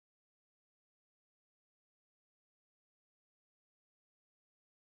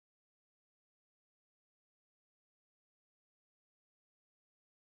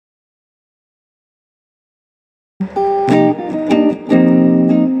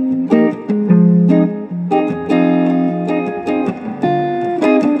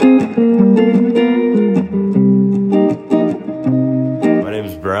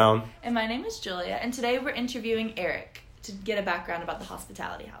we're interviewing Eric to get a background about the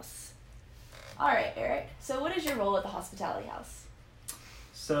Hospitality House. All right, Eric. So what is your role at the Hospitality House?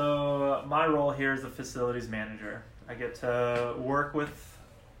 So my role here is the facilities manager. I get to work with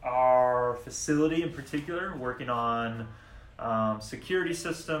our facility in particular, working on security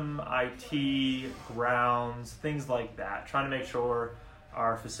system, IT, grounds, things like that, trying to make sure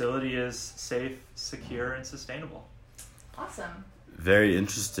our facility is safe, secure, and sustainable. Awesome. Very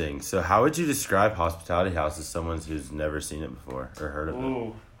interesting. So how would you describe Hospitality House as someone who's never seen it before or heard of it?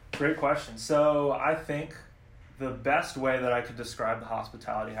 Ooh, great question. So I think the best way that I could describe the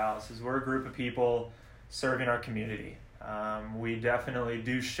Hospitality House is we're a group of people serving our community. We definitely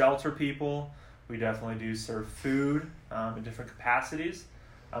do shelter people. We definitely do serve food in different capacities.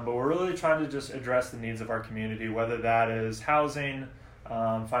 But we're really trying to just address the needs of our community, whether that is housing,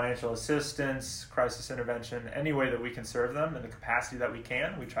 financial assistance, crisis intervention, any way that we can serve them in the capacity that we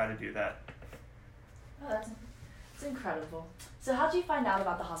can, we try to do that. Oh, that's incredible. So how did you find out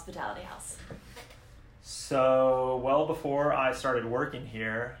about the Hospitality House? So, well before I started working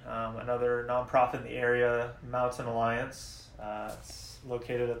here, another nonprofit in the area, Mountain Alliance, it's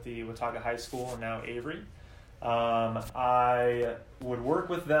located at the Watauga High School and now Avery. I would work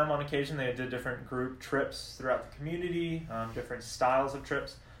with them on occasion. They did different group trips throughout the community, different styles of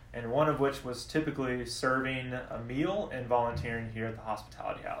trips, and one of which was typically serving a meal and volunteering here at the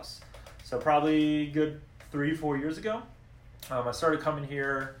Hospitality House. So probably good 3-4 years ago, I started coming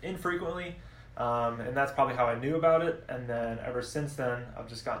here infrequently. And that's probably how I knew about it. And then ever since then, I've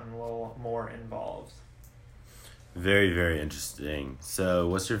just gotten a little more involved. Very, very interesting. So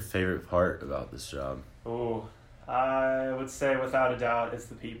what's your favorite part about this job? Ooh, I would say without a doubt, it's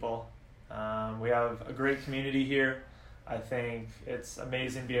the people. We have a great community here. I think it's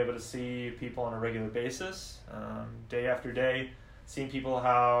amazing to be able to see people on a regular basis, day after day, seeing people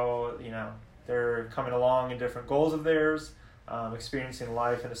how, they're coming along in different goals of theirs, experiencing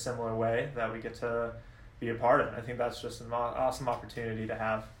life in a similar way that we get to be a part of. I think that's just an awesome opportunity to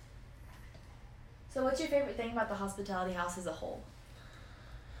have. So what's your favorite thing about the Hospitality House as a whole?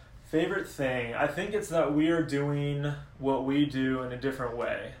 Favorite thing? I think it's that we are doing what we do in a different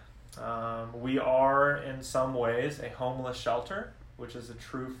way. We are, in some ways, a homeless shelter, which is a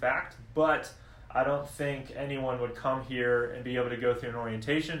true fact, but I don't think anyone would come here and be able to go through an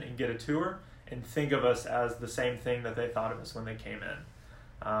orientation and get a tour and think of us as the same thing that they thought of us when they came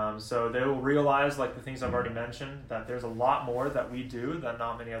in. So they will realize, like the things I've already mentioned, that there's a lot more that we do that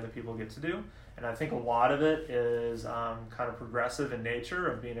not many other people get to do. And I think a lot of it is kind of progressive in nature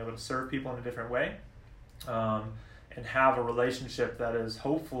of being able to serve people in a different way and have a relationship that is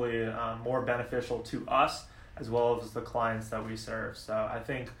hopefully more beneficial to us as well as the clients that we serve. So I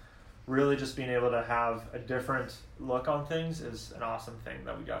think really just being able to have a different look on things is an awesome thing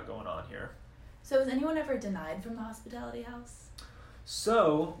that we got going on here. So was anyone ever denied from the Hospitality House?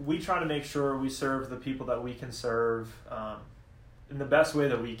 So we try to make sure we serve the people that we can serve in the best way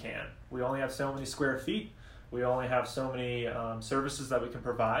that we can. We only have so many square feet. We only have so many services that we can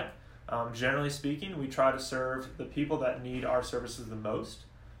provide. Generally speaking, we try to serve the people that need our services the most.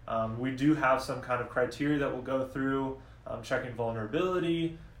 We do have some kind of criteria that we'll go through, checking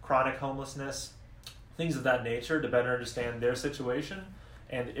vulnerability, chronic homelessness, things of that nature to better understand their situation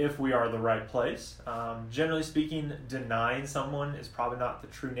and if we are the right place. Generally speaking, denying someone is probably not the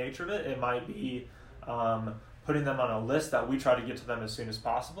true nature of it. It might be putting them on a list that we try to get to them as soon as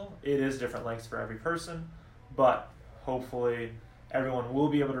possible. It is different lengths for every person, but hopefully everyone will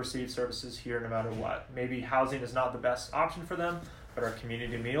be able to receive services here no matter what. Maybe housing is not the best option for them, but our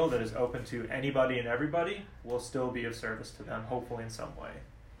community meal that is open to anybody and everybody will still be of service to them, hopefully in some way.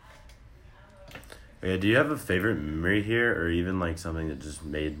 Yeah, do you have a favorite memory here, or even like something that just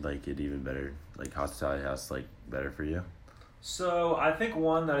made like it even better, like Hospitality House, like better for you? So I think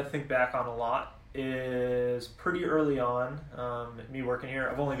one that I think back on a lot is pretty early on, me working here.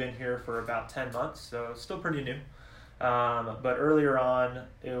 I've only been here for about 10 months, so still pretty new. But earlier on,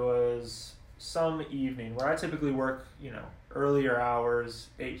 it was some evening where I typically work, earlier hours,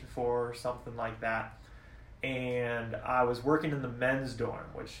 8 to 4, something like that. And I was working in the men's dorm,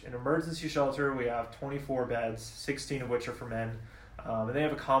 which in emergency shelter, we have 24 beds, 16 of which are for men. And they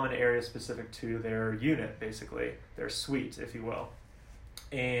have a common area specific to their unit, basically, their suite, if you will.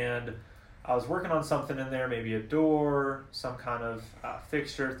 And I was working on something in there, maybe a door, some kind of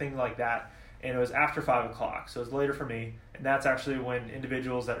fixture, thing like that. And it was after 5 o'clock, so it was later for me. And that's actually when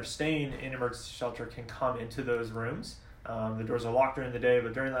individuals that are staying in emergency shelter can come into those rooms. The doors are locked during the day,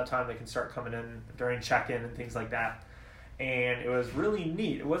 but during that time they can start coming in during check-in and things like that. And it was really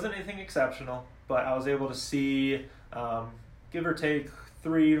neat. It wasn't anything exceptional, but I was able to see, give or take,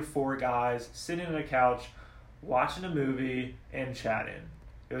 3 to 4 guys sitting on a couch, watching a movie and chatting.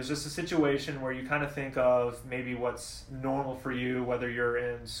 It was just a situation where you kind of think of maybe what's normal for you, whether you're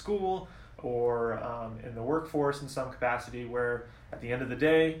in school or in the workforce in some capacity, where at the end of the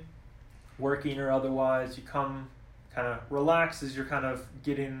day, working or otherwise, you come kind of relax as you're kind of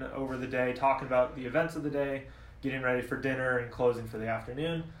getting over the day, talking about the events of the day, getting ready for dinner and closing for the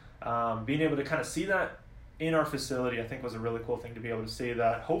afternoon. Being able to kind of see that in our facility, I think was a really cool thing to be able to see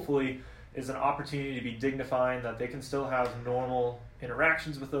that hopefully is an opportunity to be dignifying, that they can still have normal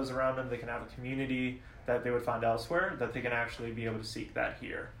interactions with those around them. They can have a community that they would find elsewhere, that they can actually be able to seek that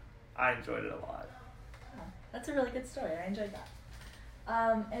here. I enjoyed it a lot. Oh, that's a really good story. I enjoyed that.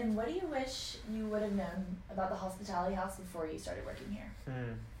 And what do you wish you would have known about the hospitality house before you started working here?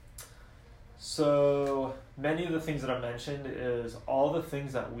 So many of the things that I mentioned is all the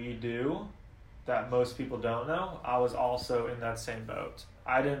things that we do that most people don't know. I was also in that same boat.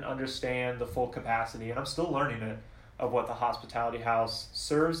 I didn't understand the full capacity, and I'm still learning it, of what the hospitality house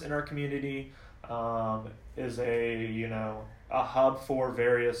serves in our community. Is a hub for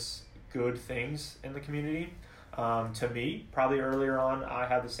various good things in the community. To me, probably earlier on, I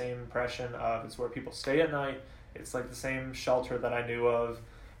had the same impression of it's where people stay at night. It's like the same shelter that I knew of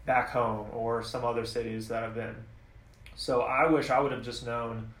back home or some other cities that I've been. So I wish I would have just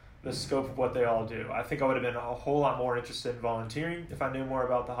known the scope of what they all do. I think I would have been a whole lot more interested in volunteering if I knew more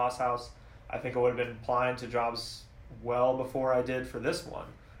about the Haas House. I think I would have been applying to jobs well before I did for this one,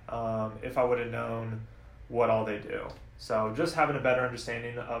 if I would have known what all they do. So just having a better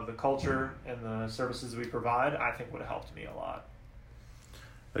understanding of the culture and the services we provide, I think would have helped me a lot.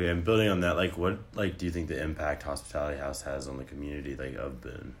 Okay, and building on that, what do you think the impact Hospitality House has on the community, of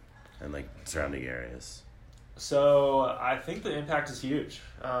Boone and surrounding areas? So I think the impact is huge.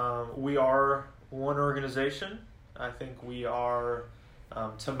 We are one organization. I think we are,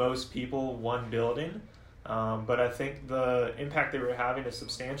 to most people, one building. But I think the impact that we're having is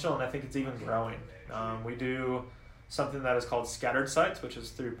substantial, and I think it's even growing. We do something that is called scattered sites, which is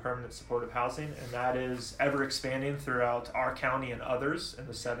through permanent supportive housing, and that is ever expanding throughout our county and others in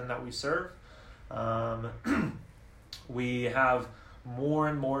the 7 that we serve. We have more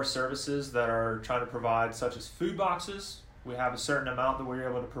and more services that are trying to provide, such as food boxes. We have a certain amount that we're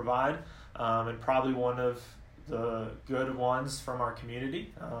able to provide, and probably one of the good ones from our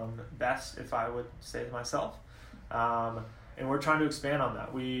community, best if I would say it myself. And we're trying to expand on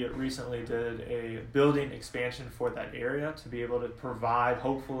that. We recently did a building expansion for that area to be able to provide,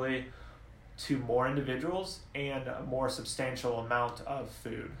 hopefully, to more individuals and a more substantial amount of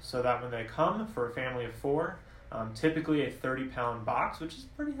food, so that when they come for a family of 4, typically a 30-pound box, which is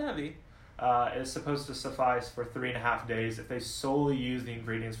pretty heavy, is supposed to suffice for 3.5 days if they solely use the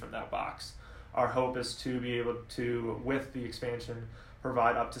ingredients from that box. Our hope is to be able to, with the expansion,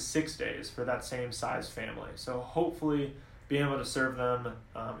 provide up to 6 days for that same size family. So hopefully being able to serve them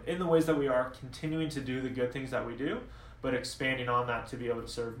in the ways that we are, continuing to do the good things that we do, but expanding on that to be able to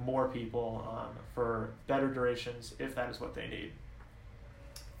serve more people for better durations if that is what they need.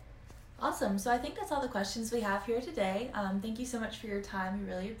 Awesome. So I think that's all the questions we have here today. Thank you so much for your time. We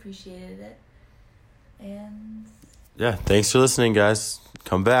really appreciated it. And yeah, thanks for listening, guys.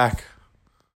 Come back.